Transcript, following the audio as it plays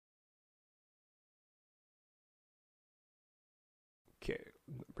Okay,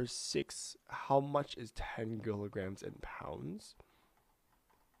 number 6, how much is 10 kilograms in pounds?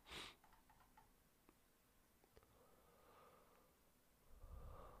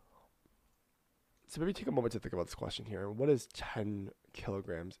 So maybe take a moment to think about this question here. What is 10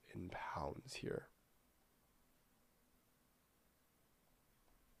 kilograms in pounds here?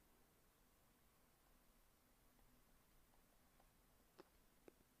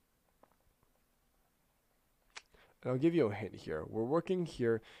 And I'll give you a hint here. We're working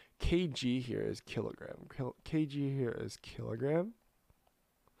here, kg here is kilogram. Kg here is kilogram.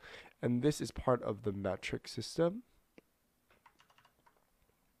 And this is part of the metric system.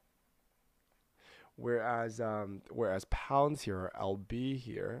 Whereas pounds here, or lb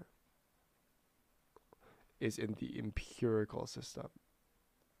here, is in the empirical system.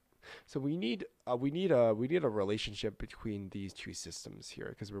 So we need a relationship between these two systems here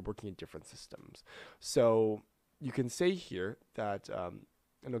because we're working in different systems. So you can say here that, and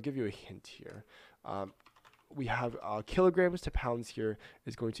I'll give you a hint here. We have kilograms to pounds here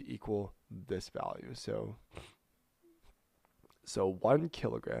is going to equal this value. So 1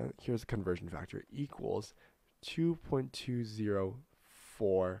 kilogram, here's the conversion factor, equals 2.204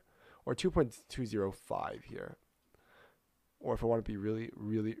 or 2.205 here. Or if I want to be really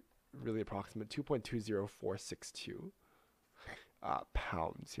approximate, 2.20462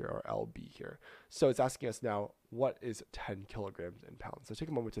 pounds here, or lb here. So it's asking us now, what is 10 kilograms in pounds? So take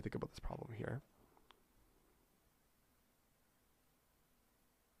a moment to think about this problem here.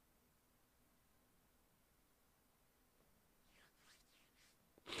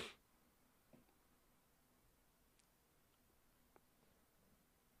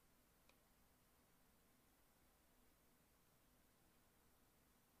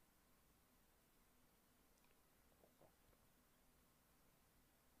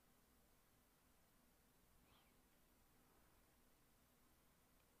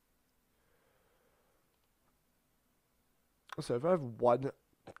 So if I have 1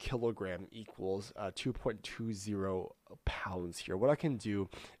 kilogram equals 2.20 pounds here, what I can do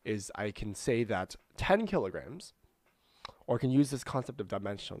is I can say that 10 kilograms, or I can use this concept of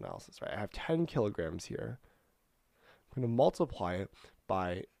dimensional analysis, right? I have 10 kilograms here. I'm going to multiply it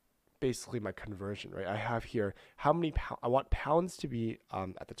by basically my conversion, right? I have here how many pounds, I want pounds to be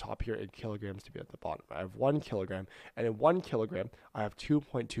at the top here and kilograms to be at the bottom. I have 1 kilogram, and in 1 kilogram, I have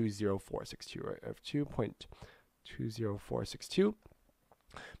 2.20462, right? I have 2.20462.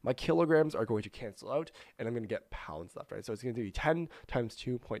 My kilograms are going to cancel out, and I'm going to get pounds left, right? So it's going to be 10 times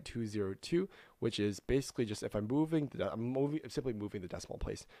 2.202, which is basically just if I'm simply moving the decimal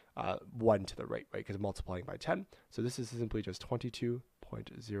place 1 to the right, right? Because I'm multiplying by 10. So this is simply just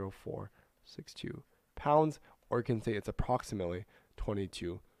 22.0462 pounds, or you can say it's approximately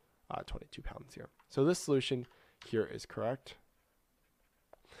 22 pounds here. So this solution here is correct.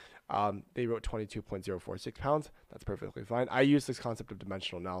 They wrote 22.046 pounds. That's perfectly fine. I use this concept of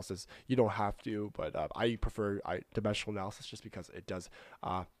dimensional analysis. You don't have to, but I prefer dimensional analysis just because it does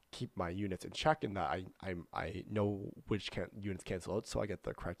keep my units in check, and that I know which units cancel out, so I get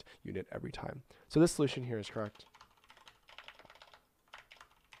the correct unit every time. So this solution here is correct.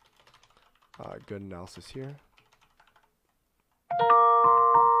 Good analysis here.